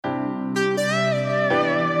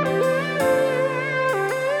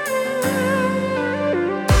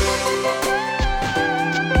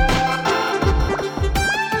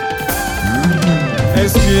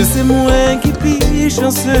c'est moi qui puis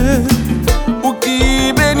chanceux, ou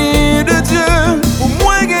qui béni de Dieu, ou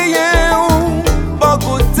moi gagné ou pas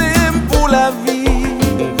côté pour la vie.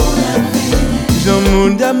 J'en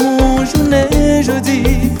monde d'amour, journée, jeudi,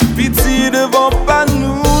 pitié devant pas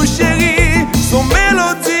nous, chérie, son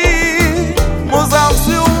mélodie, Mozart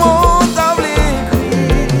sur mon table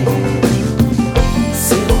écrit.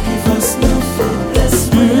 C'est vous qui fasse nos faiblesses,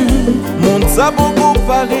 Monde ça beaucoup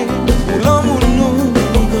parler pour l'amour nous.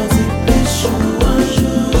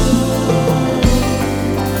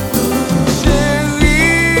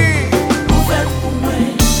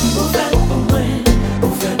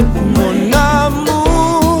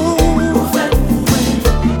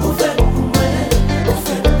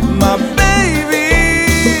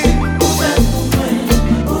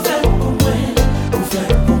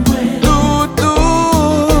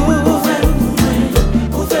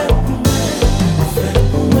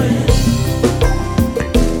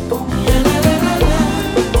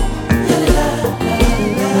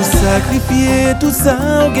 Sacrifier tout ça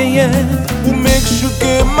au gagné pour make sure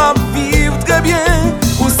que ma vie très bien,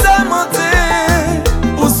 pour ça monter,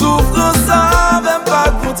 pour souffrir ça même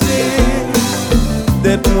pas coûter,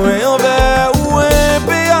 d'être moins envers ou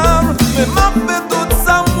impayable, mais m'a fait tout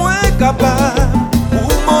ça moins capable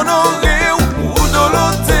pour m'honorer ou pour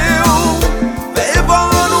doloter ou mais bon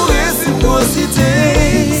nous réciprocité.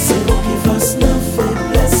 C'est vous qui fasse nos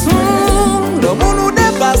faiblesses, l'amour nous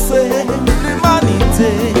dépasse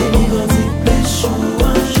l'humanité.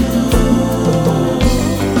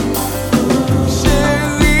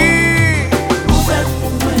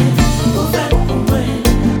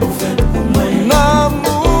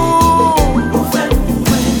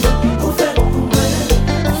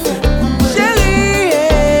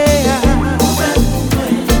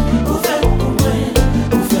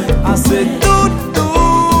 C'est tout,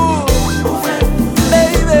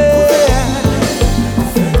 baby.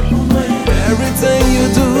 Everything you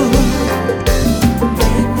do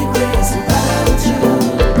make me crazy about you.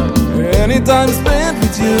 anytime spent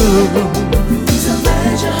with you.